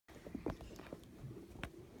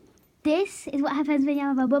This is what happens when you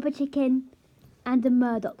have a rubber chicken and a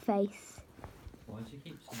Murdoch face. Why do you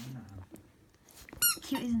keep saying that? It's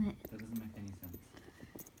cute, isn't it? That doesn't make any sense.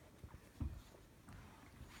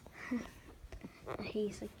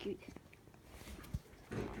 He's so cute.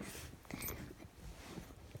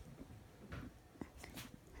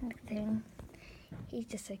 Look at him. He's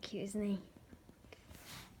just so cute, isn't he?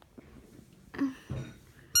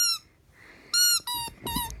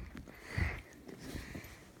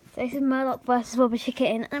 So this is Murdoch versus Rubber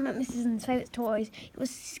Chicken. I remember this is his favourite toys. He was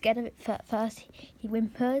scared of it at first. He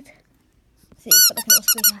whimpered. See, he's got like a little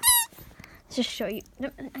squeaker. Let's just show you. No,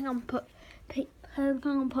 hang on, hang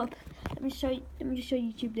on, Pop. Let me just show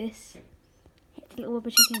YouTube this. Hit the little rubber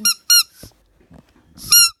chicken.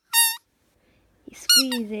 He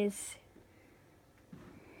squeezes.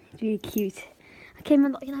 It's really cute. Okay,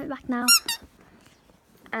 Murdoch, you can have it back now.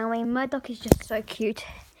 I mean, Murdoch is just so cute.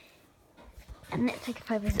 And let's take a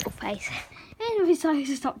photo of his little face. And he decided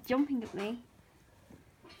to stop jumping at me.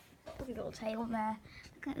 Look at his little tail there.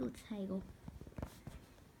 Look at that little tail.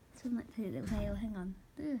 This one like his little tail. Hang on.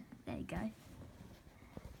 There you go.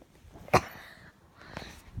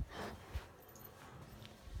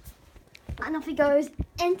 And off he goes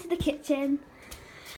into the kitchen.